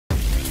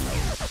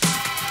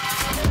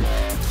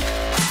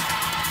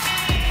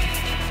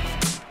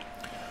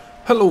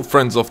Hello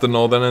friends of the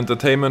Northern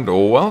Entertainment,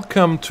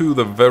 welcome to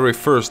the very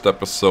first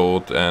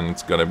episode, and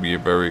it's gonna be a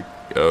very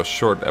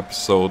short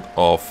episode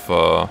of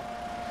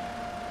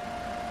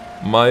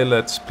my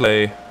Let's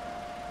Play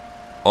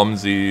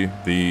OMSI,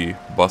 the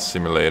bus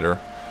simulator.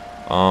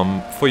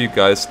 For you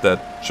guys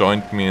that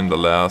joined me in the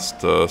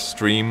last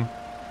stream,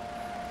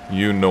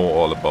 you know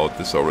all about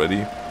this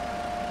already.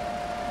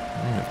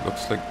 It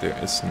looks like there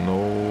is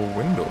no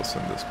windows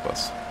in this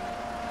bus.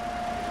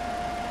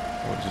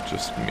 Or is it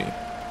just me?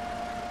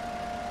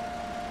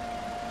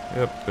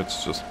 Yep,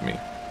 it's just me.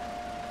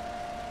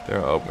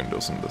 There are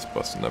windows in this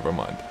bus, never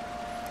mind.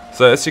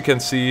 So as you can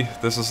see,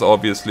 this is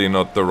obviously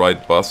not the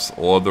right bus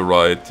or the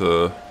right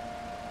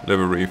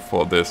livery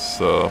for this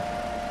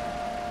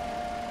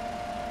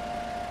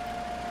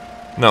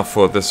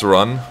for this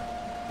run.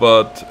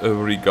 But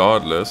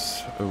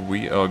regardless,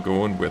 we are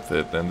going with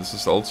it, and this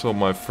is also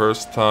my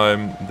first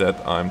time that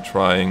I'm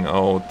trying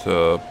out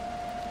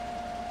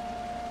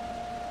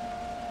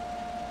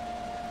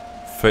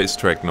Face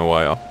Track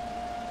Noir.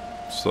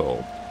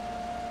 So,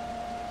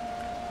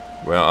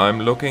 where I'm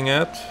looking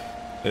at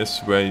is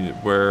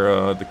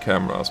where the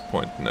camera is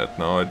pointing at.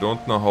 Now, I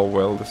don't know how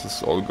well this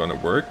is all gonna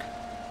work,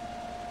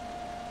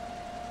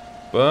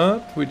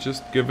 but we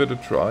just give it a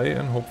try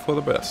and hope for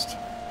the best.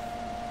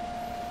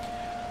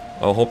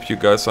 I hope you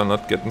guys are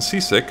not getting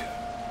seasick,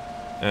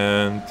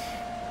 and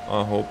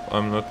I hope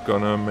I'm not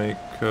gonna make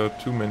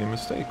too many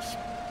mistakes.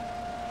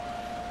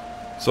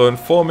 So in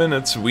 4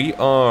 minutes we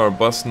are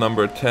bus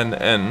number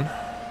 10N.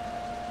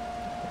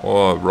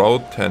 Or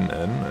route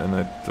 10N, and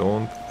I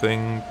don't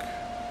think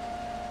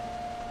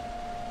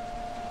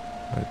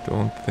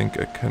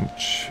I can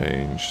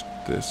change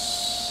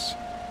this.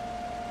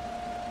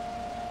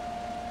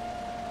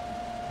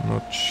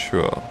 Not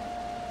sure,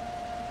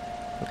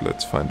 but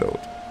let's find out.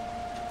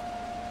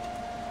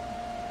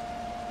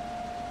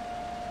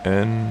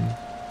 N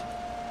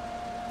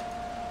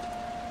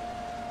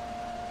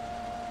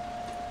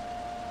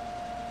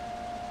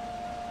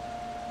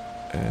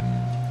N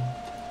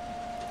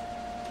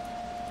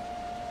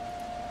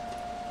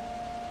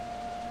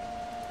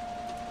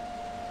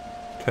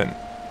 10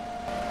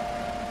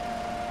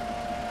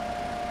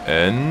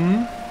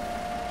 N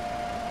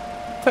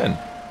 10.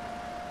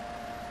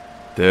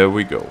 There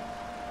we go.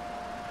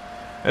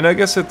 And I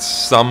guess it's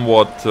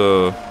somewhat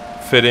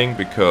fitting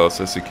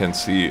because, as you can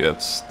see,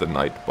 it's the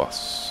night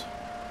bus.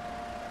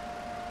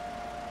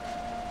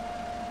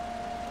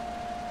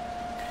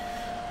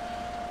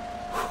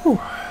 Whew.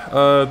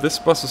 This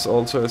bus is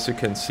also, as you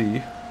can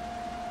see,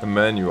 a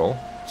manual.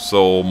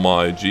 So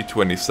my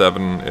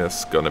G27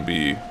 is gonna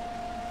be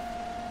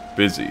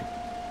busy.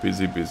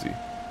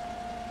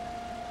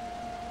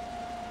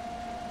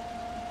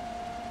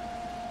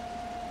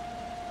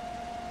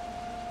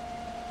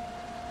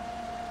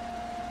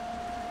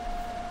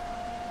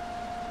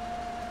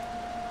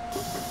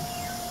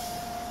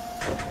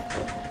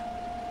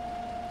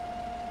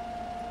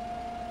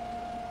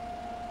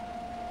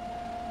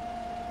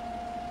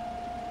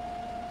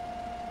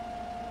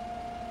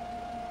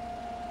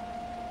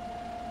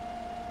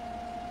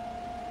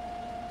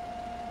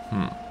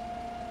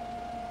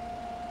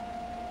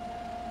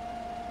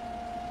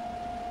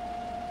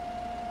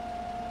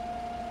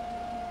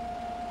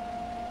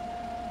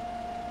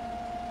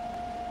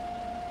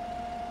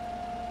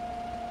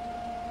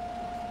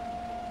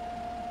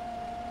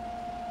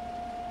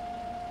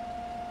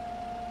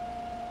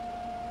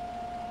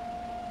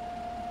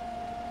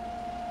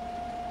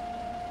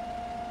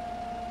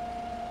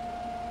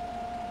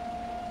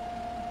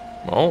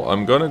 Well,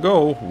 I'm gonna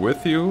go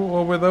with you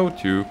or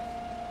without you.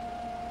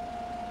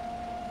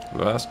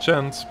 Last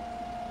chance.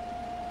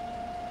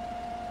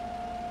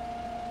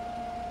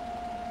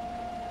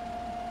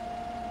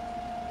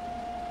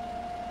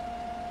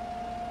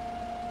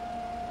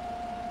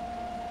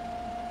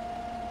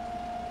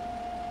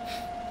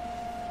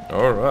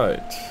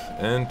 Alright,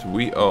 and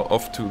we are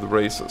off to the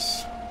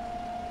races.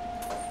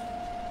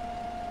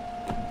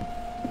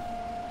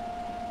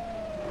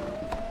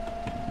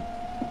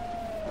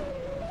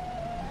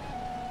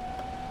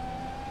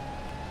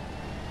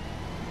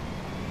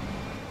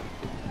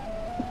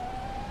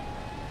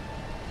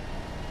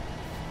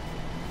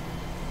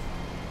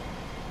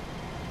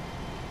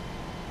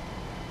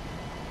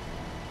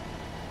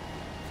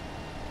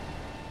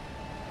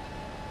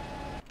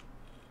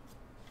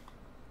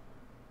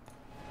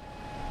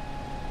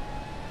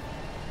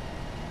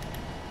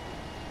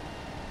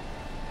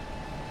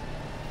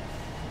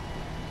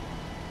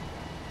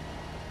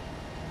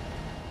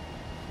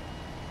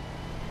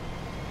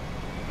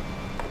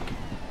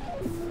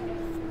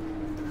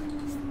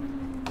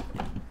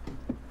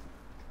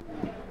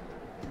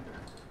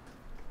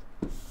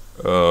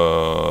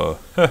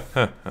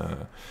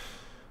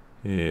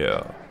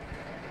 Yeah.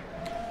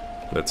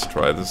 Let's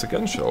try this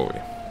again, shall we?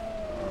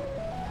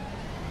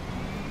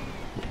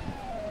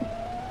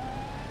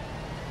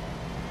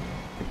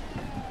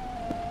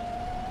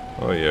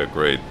 Oh yeah,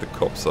 great. The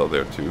cops are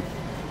there too.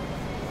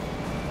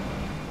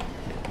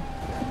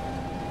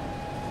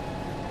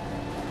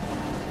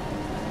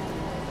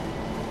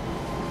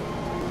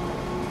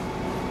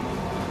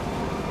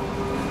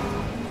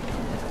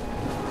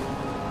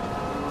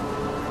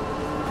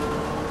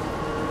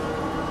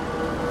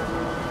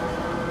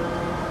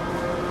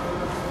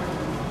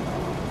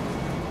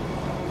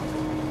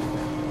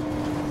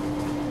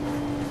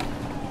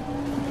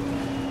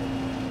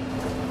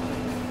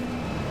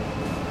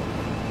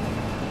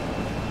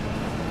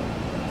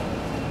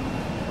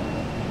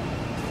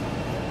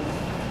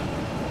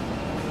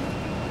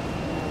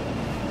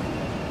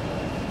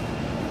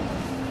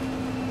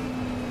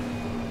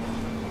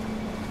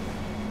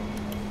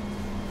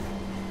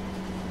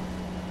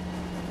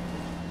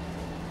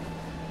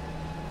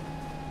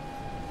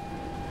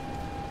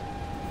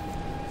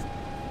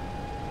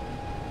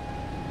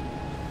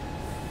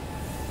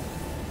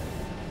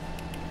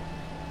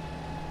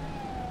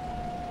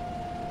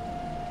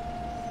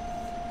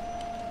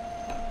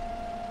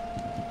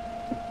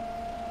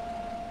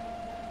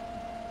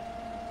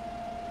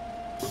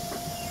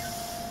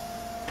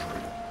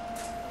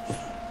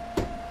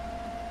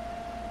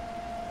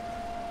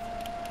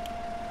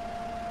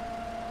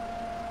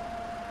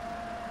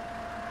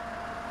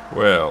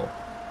 Well,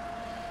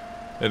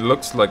 it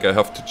looks like I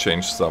have to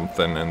change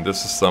something, and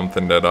this is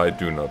something that I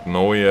do not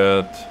know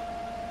yet.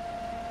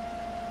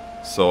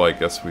 So I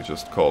guess we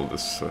just call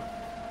this a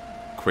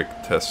quick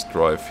test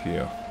drive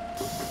here.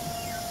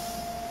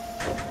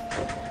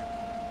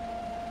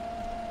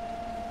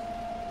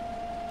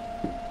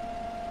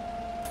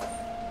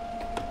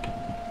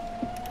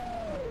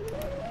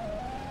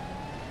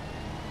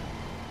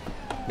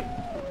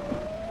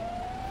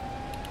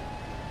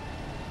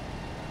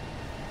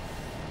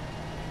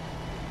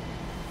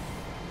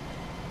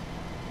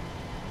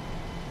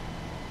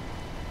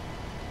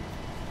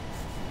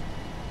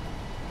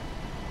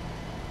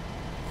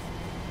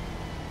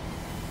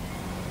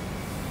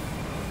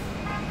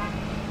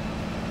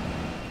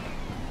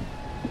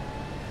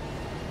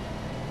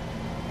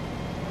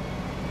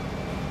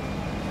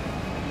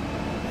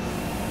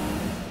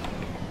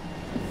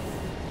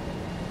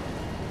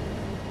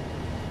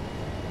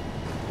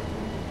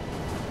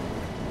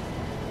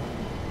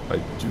 I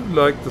do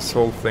like this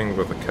whole thing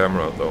with the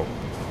camera though.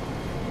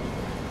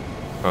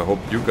 I hope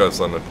you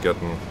guys are not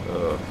getting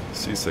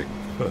seasick.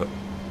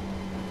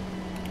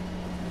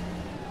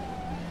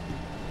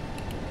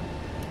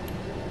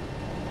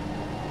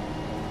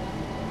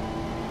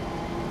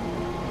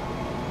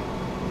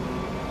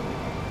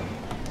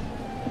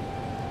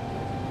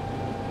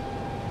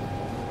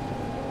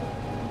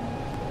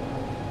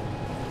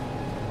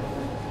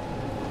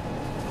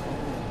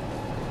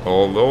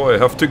 Although I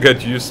have to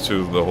get used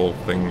to the whole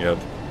thing yet.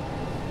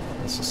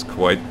 This is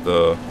quite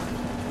the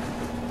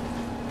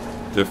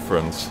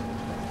difference.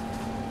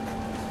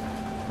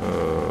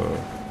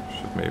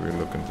 Should maybe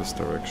look in this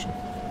direction.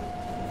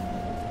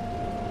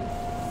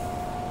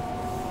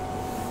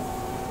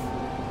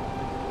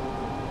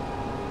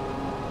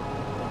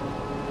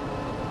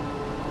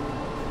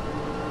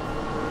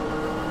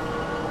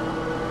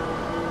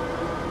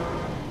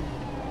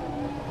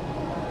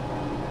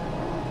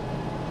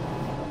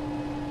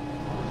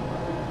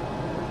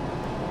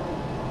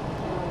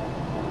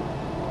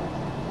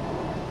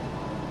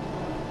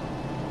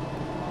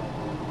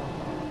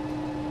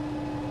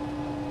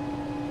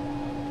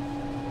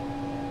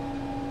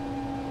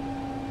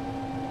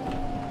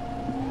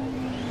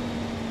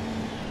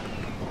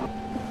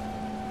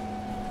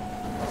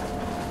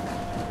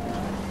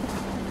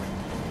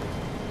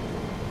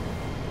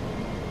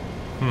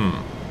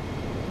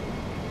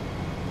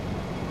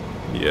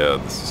 Yeah,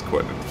 this is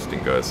quite interesting,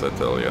 guys, I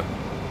tell ya.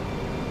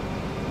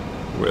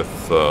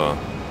 With,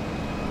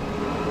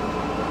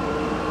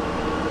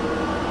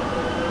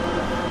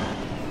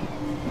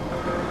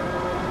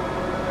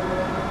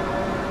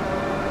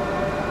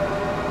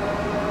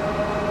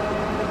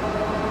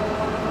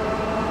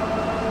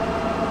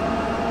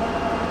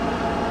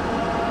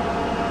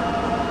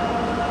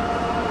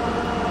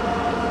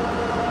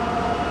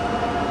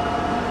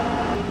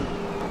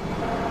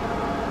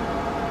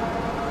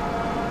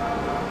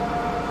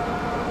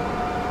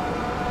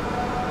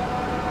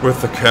 with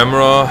the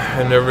camera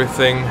and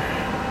everything.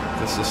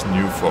 This is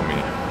new for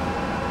me.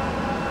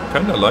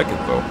 Kinda like it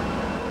though.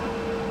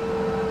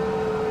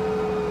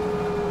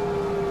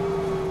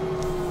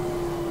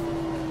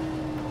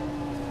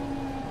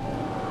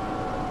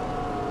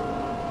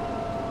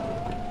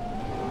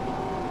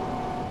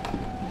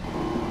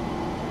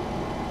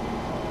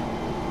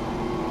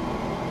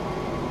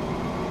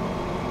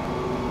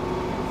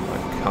 I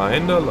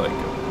kinda like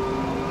it.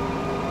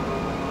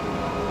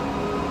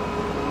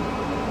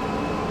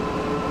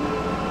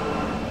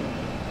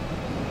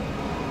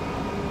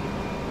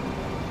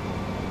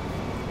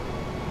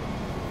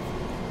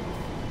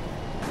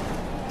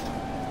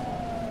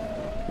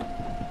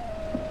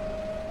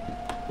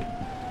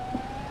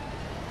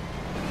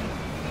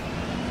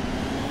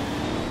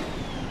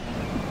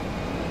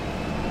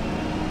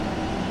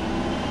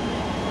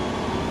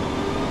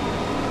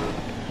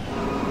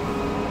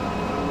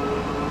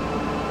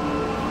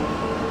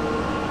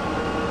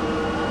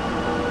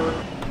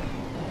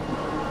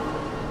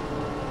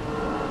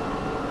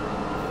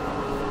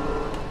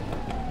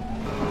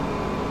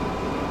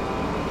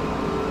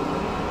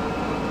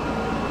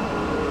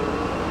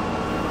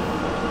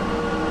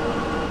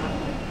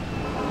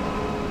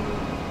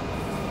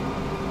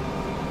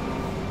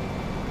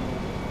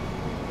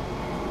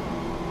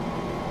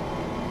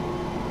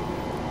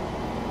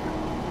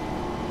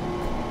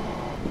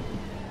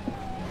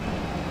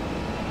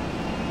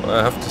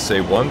 I have to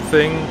say one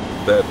thing,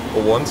 that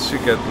once you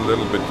get a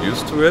little bit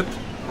used to it,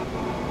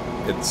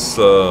 it's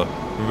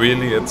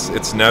really,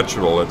 it's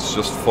natural. It's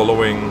just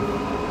following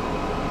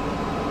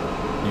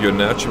your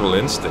natural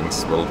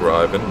instincts while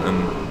driving,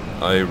 and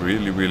I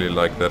really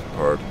like that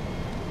part.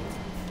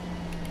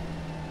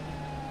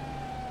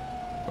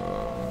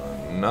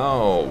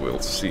 Now we'll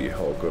see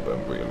how good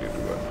I'm really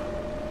doing.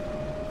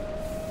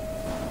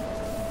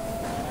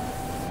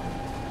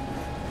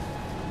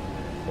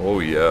 Oh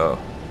yeah.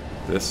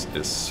 This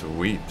is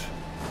sweet.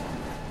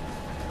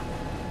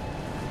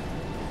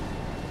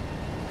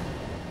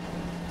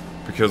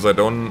 Because I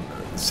don't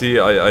see,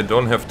 I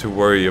don't have to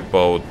worry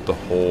about the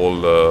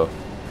whole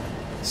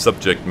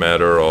subject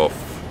matter of,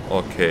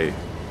 okay,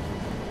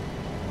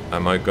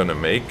 Am I gonna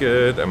make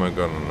it? Am I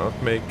gonna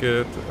not make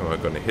it? Am I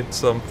gonna hit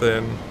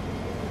something?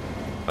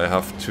 I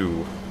have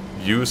to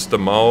use the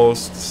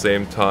mouse at the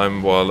same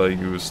time while I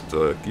use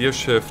the gear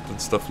shift and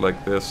stuff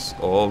like this.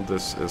 All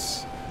this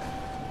is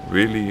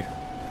really...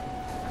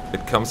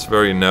 It comes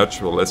very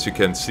natural. As you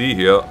can see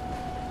here,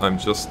 I'm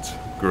just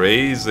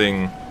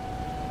grazing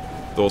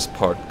those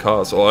parked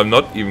cars. Or I'm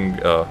not even...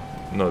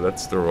 no,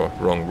 that's the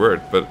wrong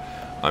word. But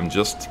I'm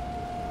just...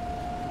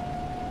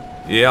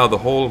 Yeah, the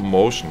whole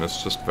motion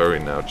is just very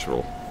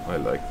natural. I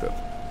like that.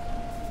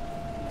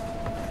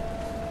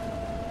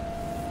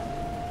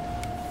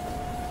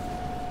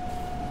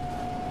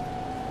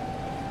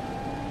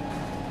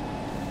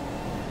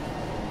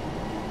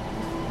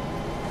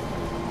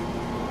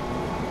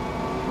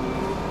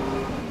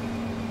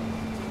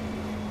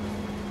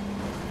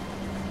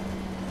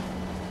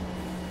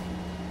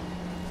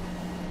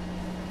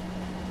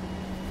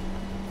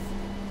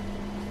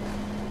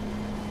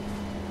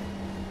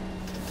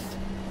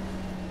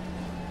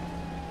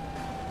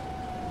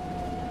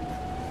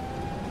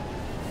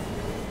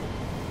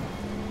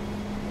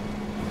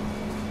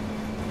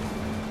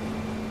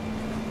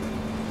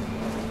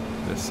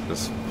 This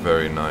is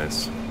very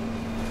nice.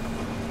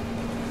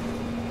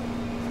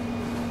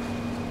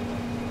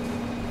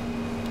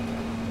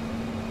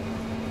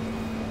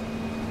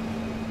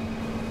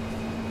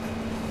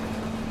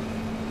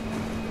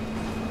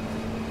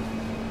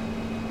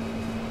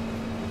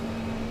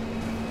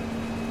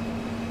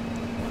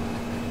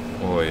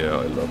 Oh yeah,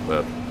 I love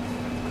that.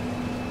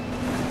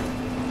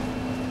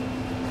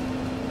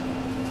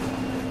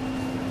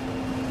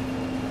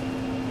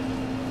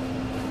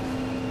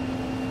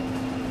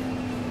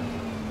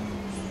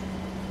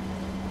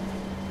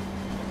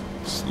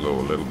 Slow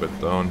a little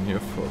bit down here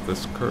for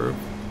this curve.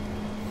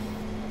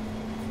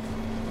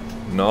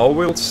 Now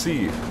we'll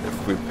see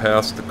if we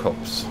pass the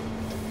cops.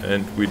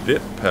 And we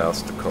did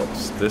pass the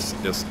cops. This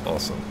is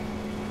awesome.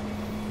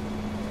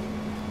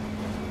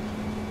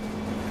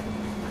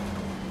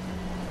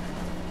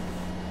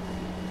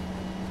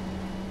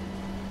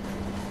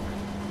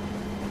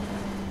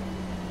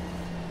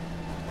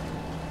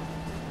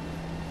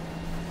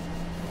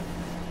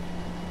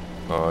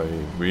 I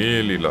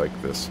really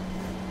like this.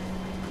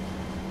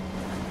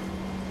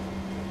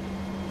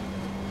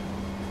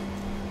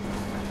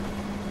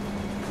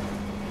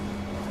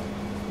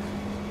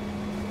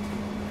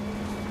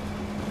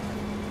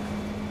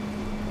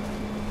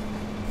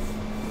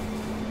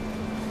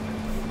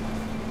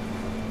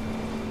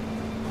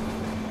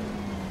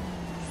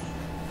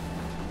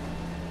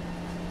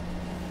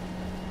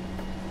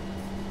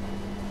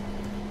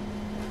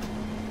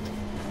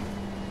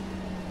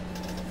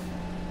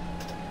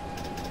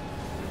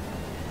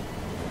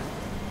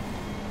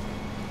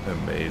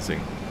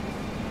 Amazing.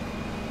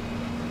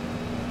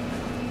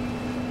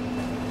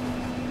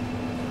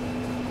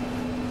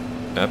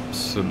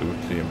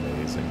 Absolutely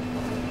amazing.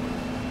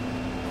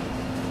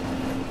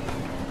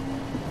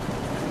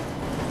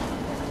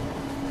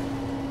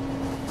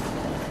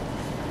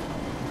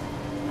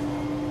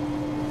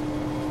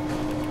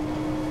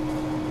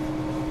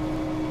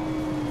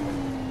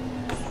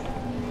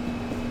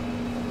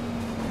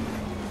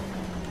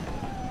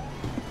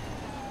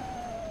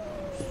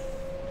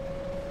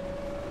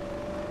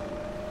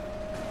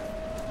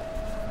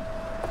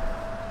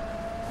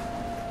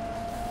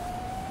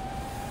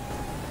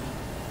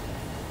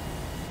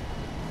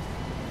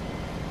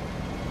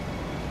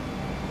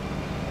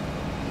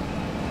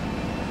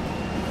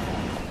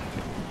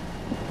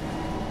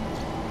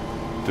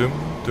 Dum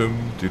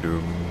dum de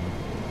dum.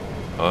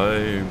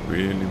 I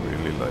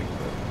really like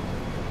that.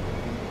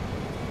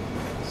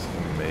 It's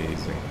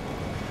amazing.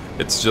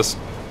 It's just,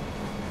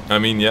 I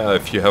mean, yeah,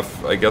 if you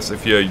have, I guess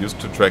if you're used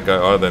to track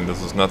IR, then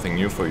this is nothing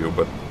new for you,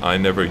 but I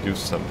never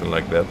used something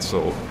like that,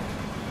 so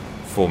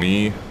for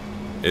me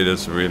it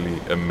is really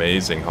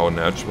amazing how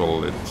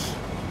natural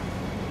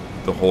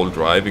the whole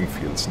driving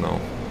feels now.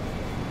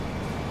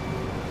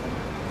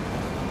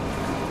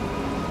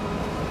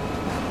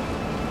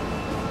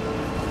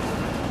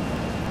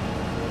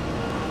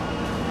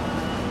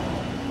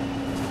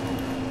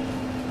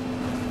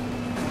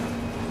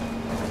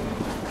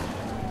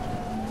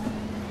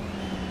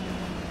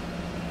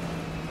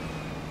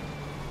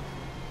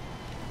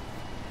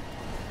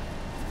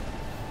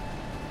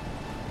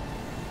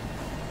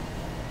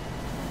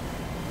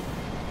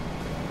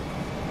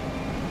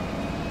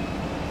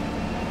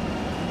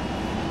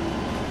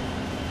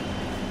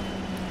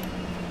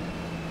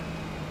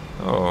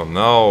 Oh,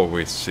 now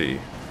we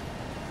see.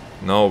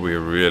 Now we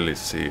really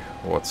see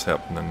what's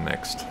happening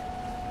next.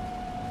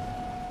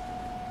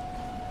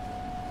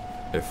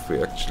 If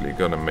we actually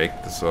gonna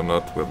make this or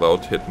not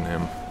without hitting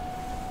him.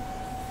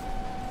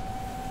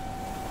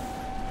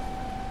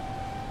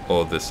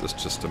 Oh, this is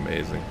just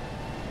amazing.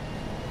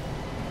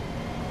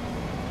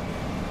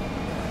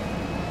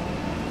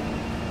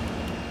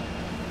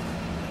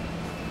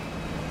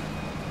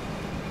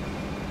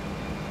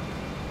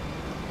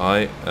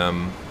 I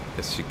am,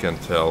 as you can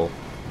tell,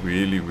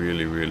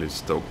 really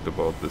stoked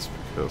about this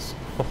because,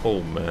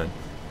 oh man,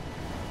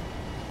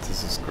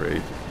 this is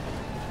great.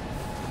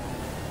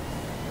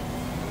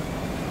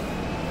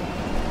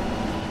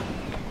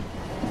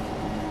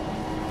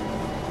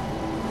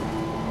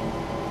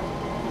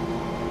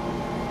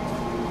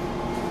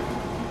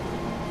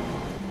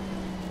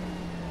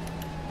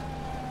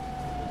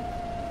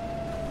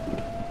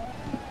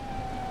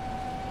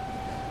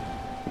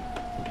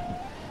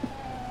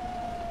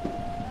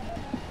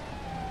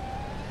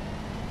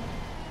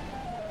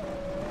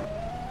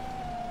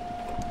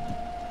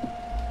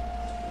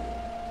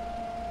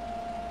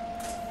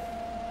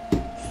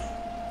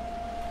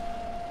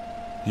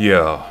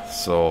 Yeah,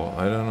 so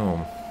I don't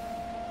know.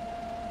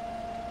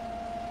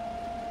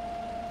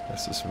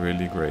 This is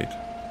really great.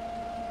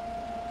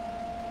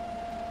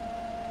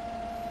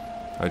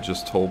 I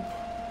just hope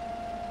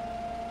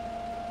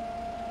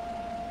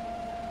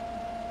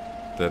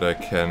that I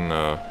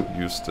can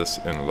use this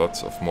in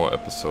lots of more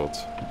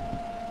episodes.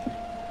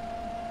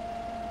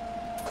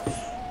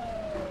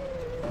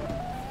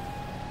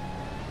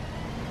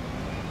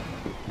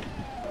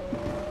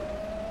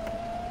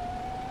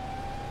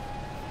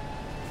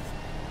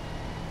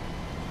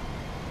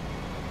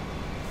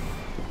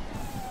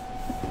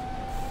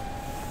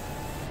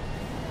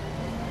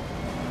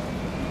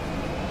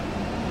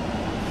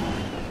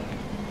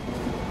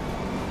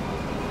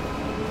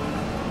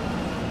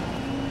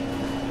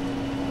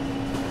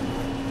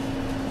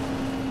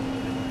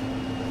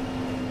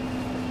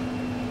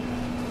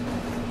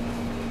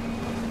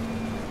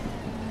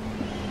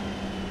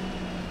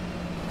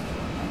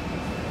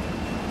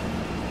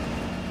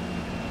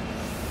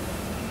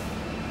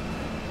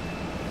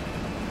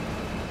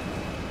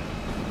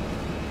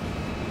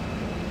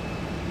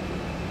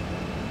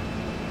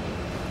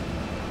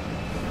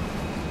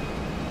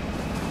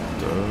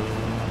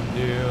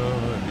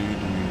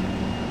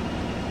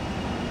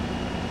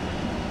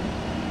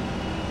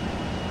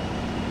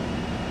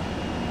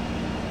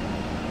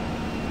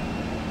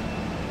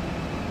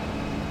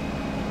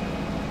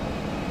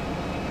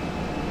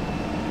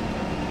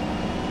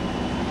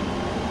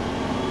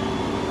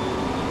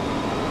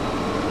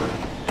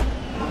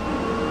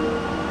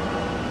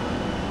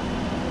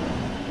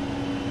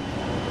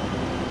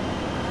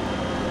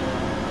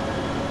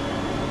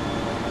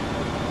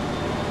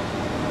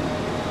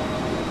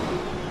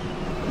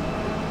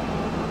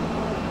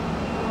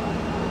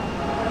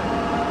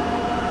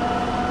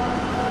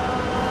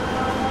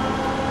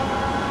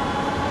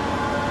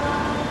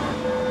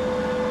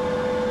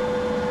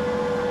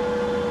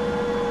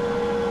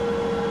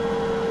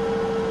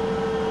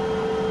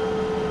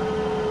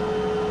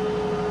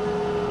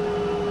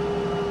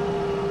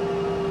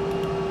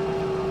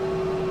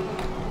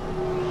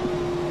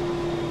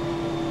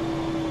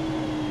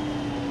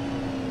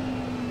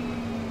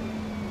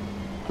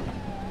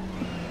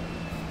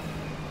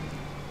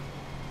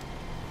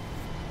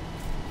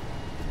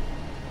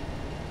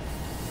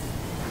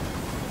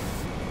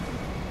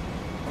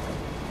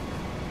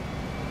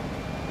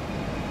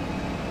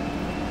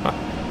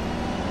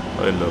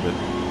 I love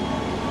it.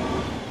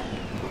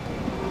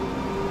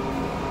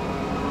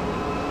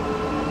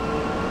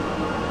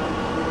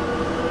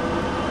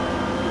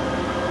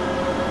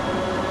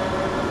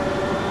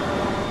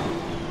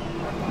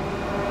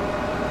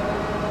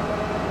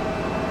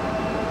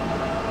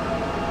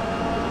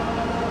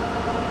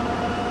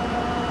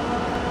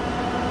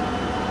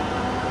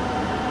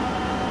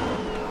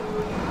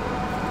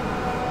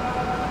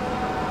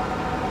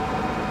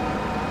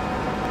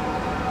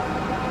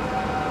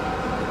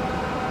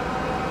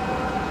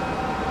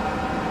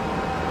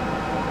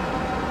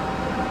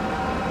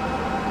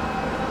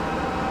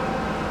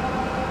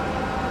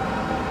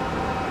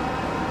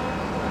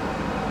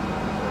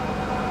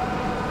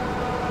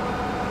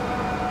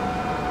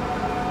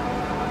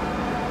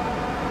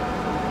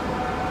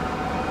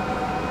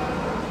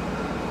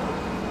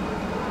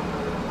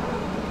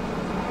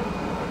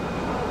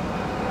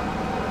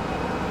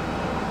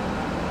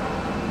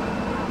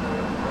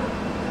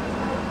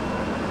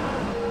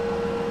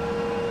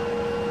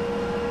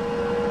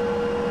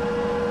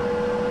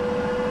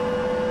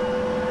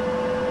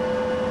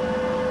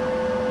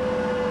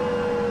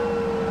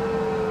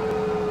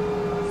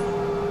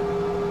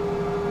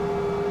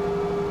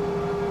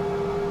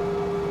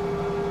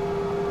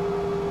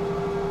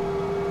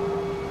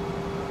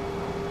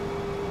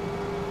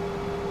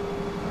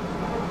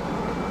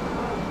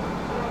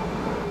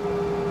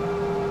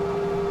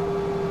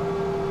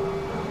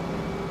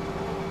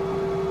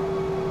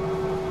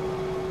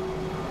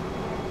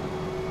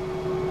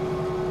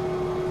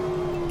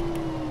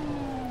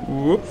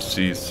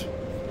 Whoopsies.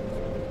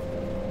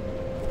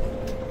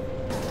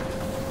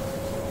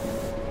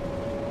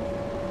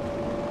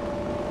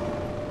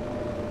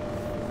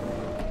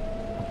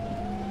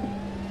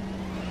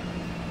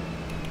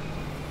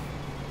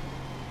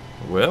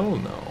 Well,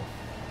 now.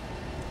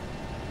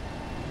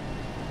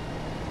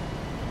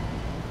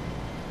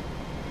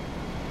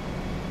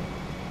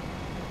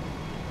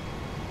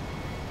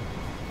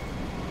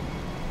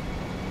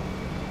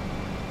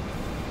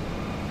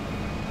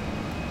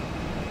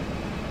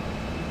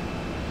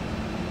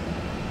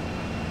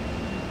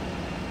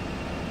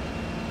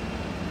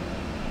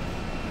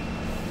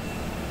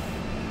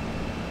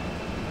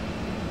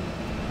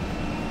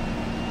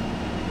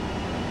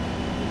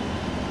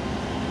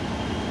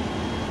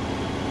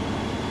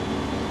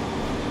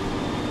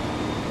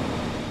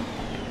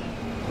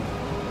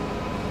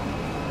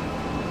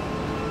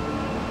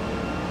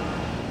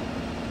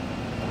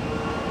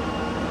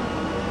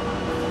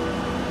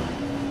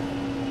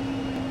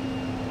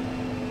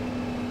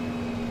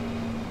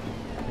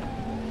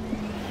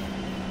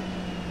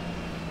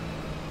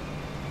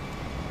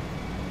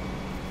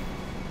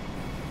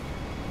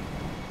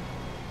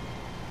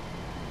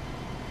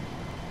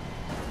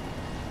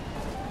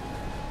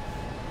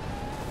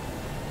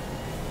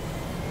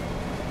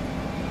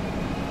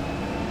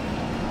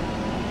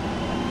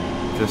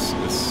 This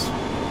is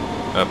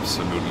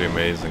absolutely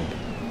amazing.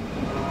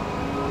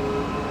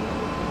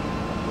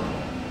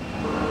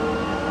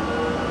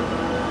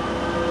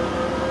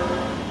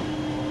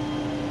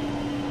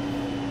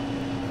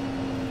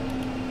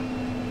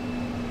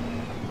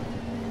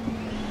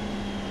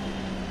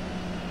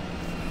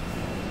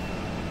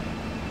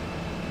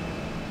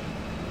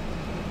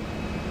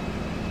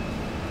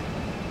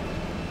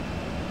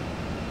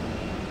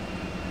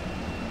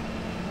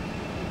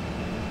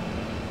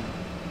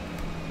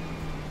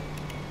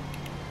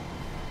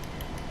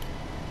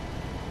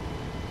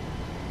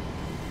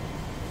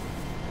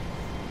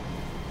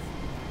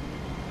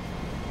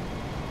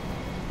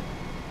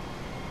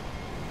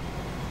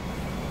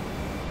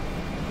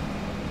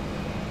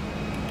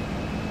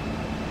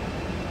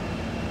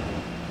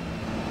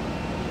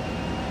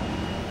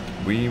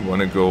 We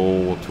want to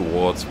go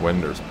towards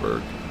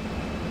Wendersburg.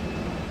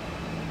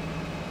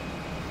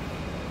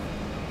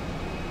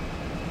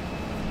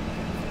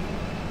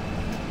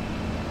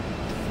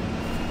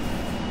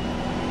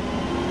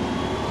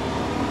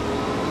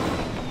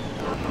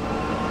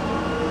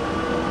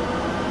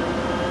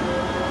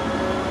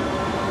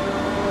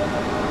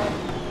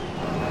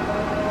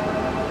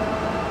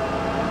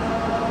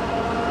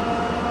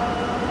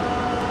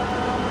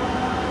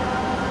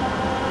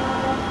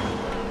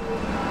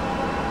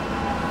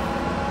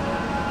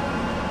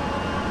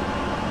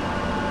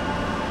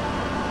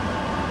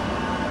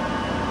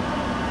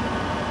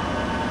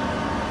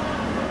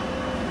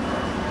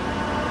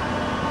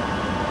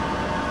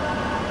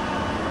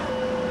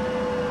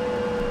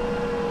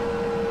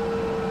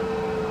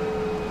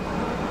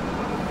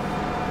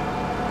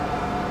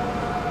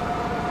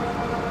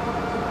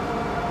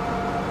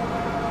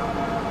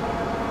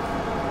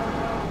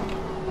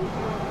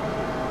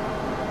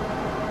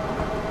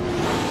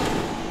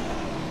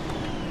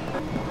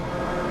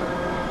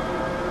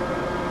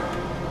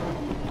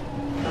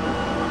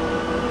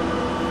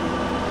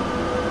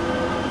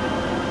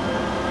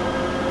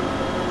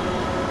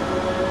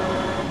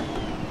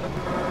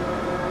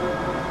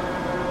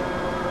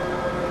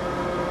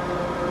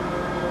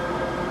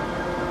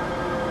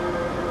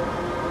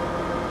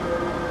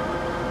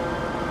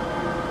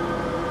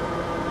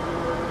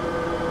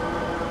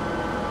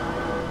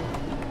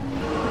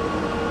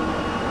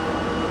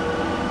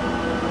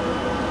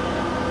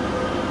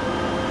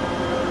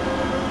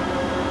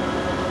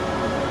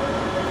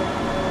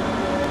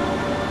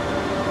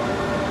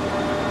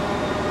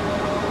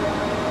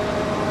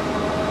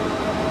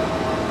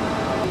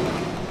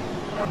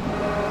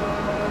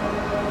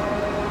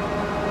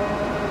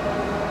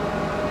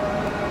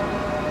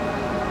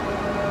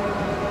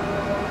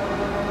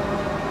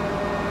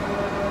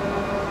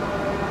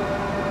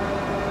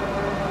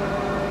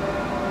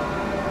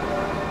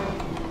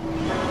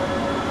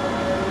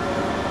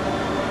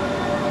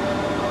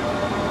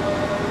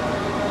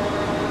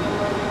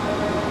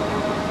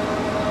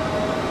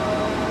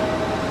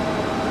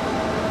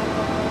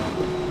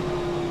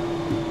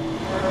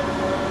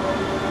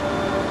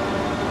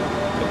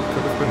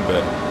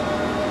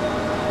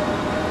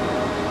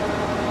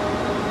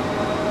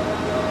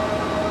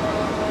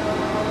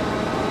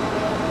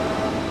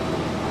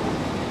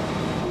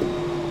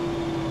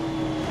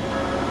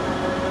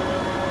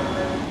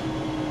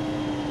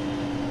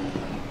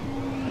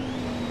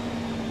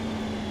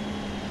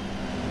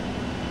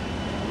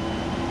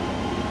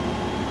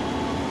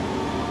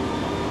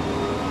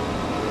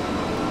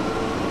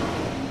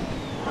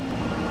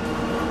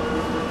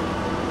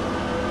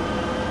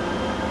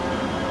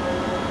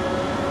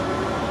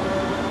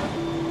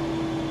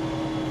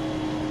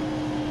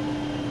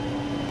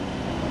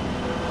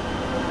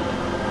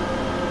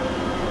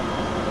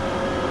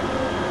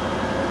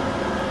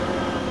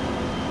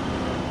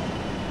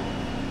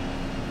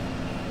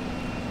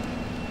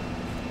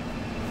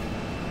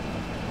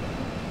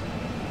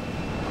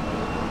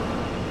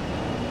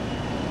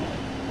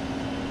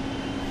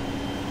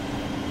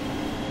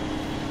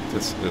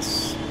 This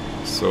is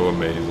so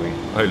amazing.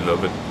 I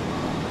love it.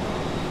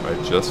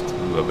 I just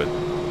love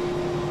it.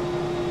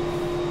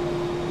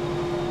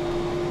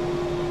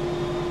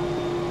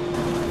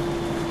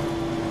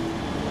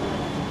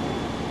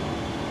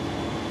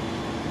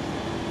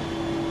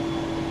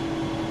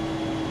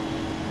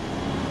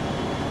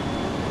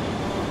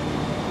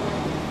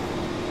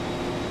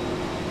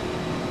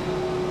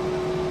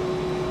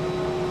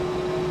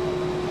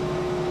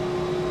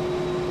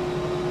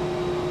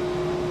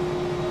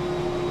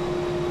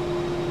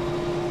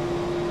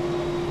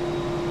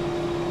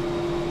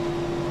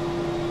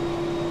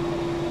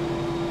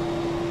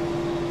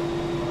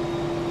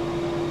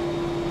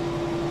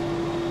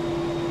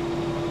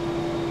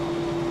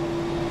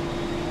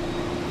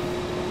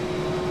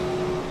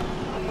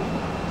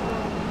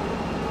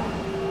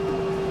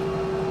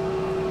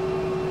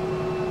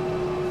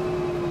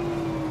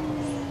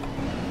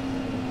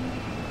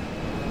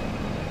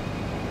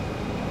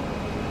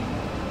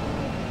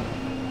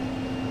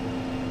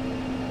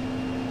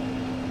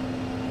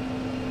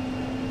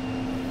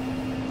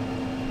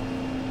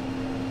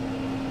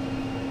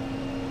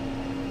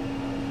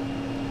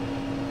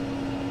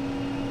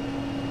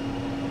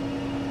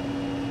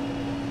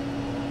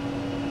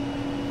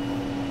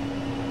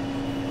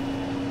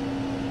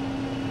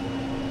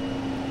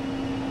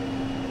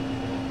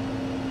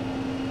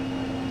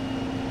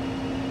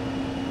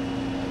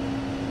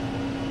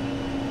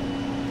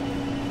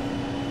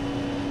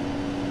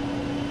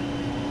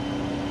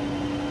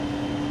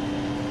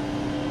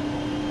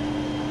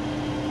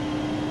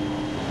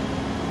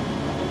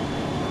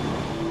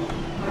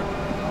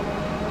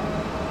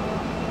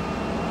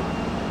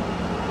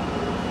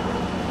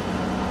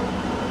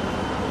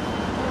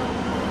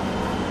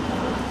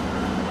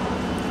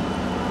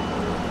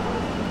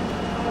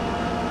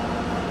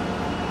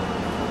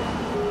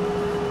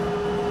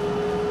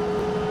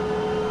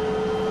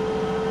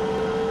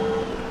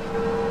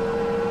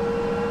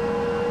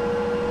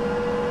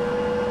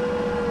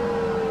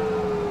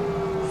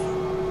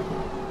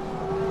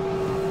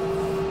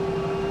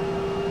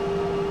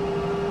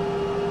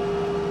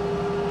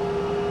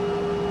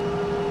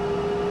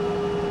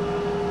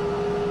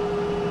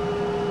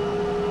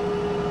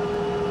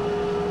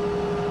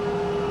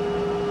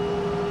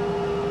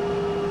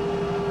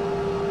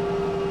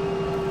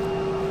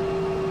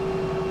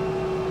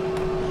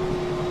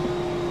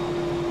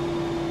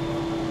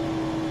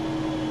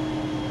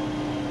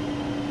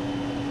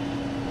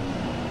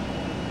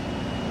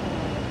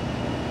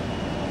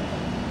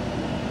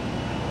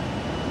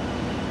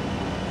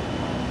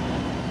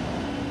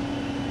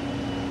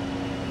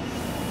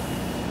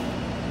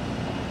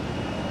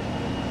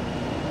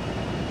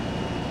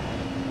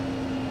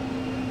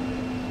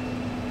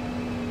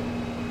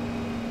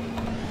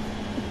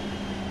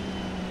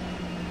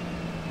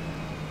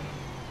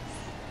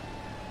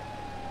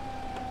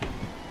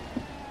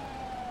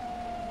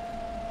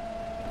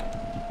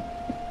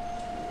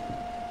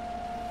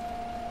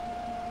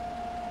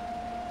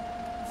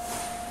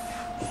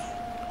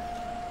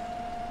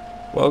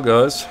 Well,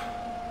 guys,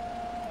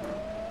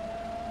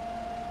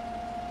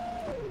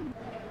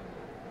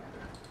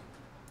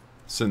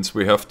 since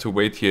we have to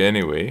wait here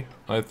anyway,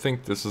 I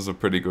think this is a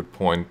pretty good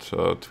point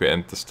to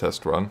end this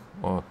test run,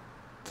 or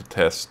to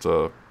test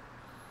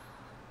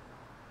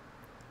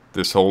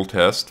this whole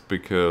test,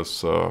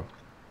 because, well,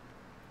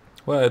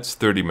 it's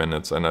 30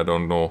 minutes and I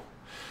don't know,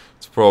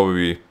 it's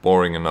probably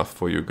boring enough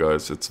for you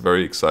guys. It's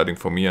very exciting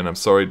for me, and I'm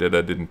sorry that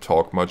I didn't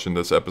talk much in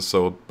this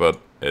episode, but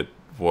it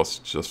was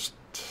just,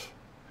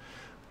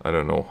 I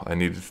don't know, I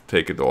needed to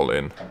take it all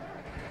in.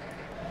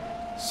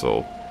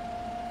 So,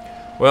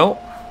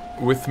 well,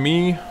 with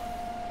me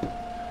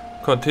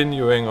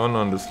continuing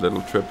on this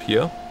little trip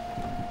here,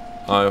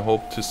 I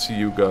hope to see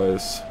you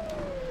guys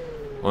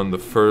on the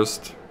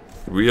first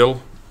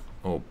real,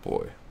 oh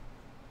boy,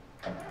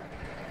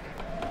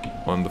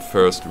 on the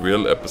first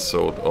real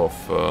episode of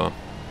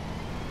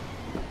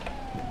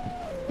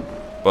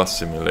Bus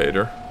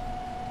Simulator.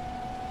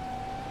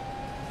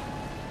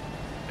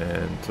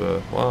 And,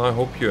 well, I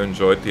hope you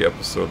enjoyed the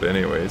episode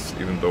anyways,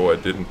 even though I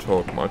didn't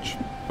talk much,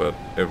 but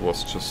it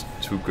was just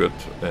too good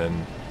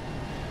and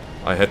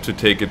I had to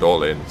take it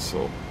all in,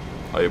 so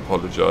I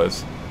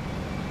apologize.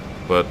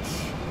 But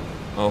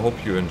I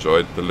hope you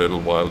enjoyed the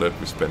little while that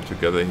we spent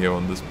together here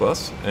on this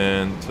bus,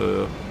 and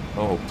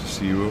I hope to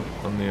see you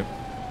on the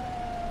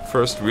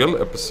first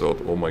real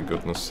episode. Oh my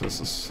goodness,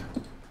 this is...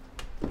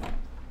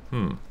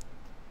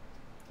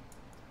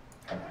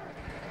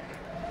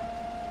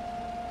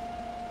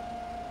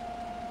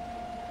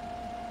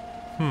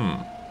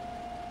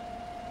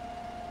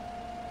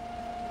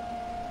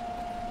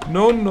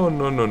 No, no,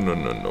 no, no, no,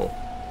 no, no.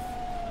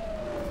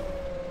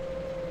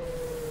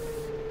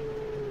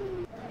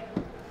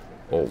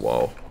 Oh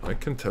wow, I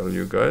can tell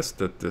you guys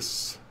that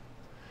this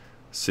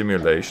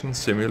simulation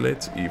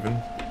simulates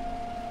even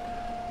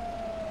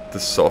the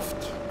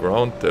soft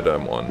ground that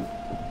I'm on.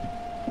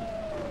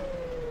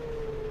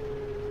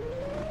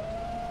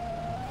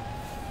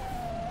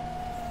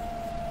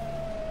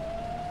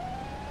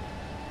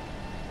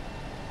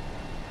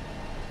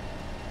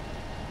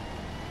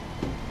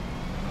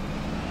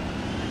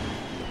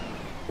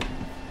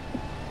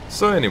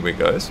 So anyway,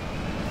 guys,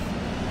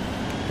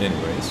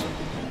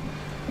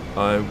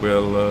 I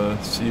will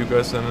see you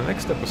guys in the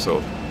next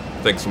episode.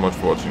 Thanks so much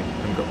for watching,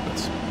 and God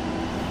bless.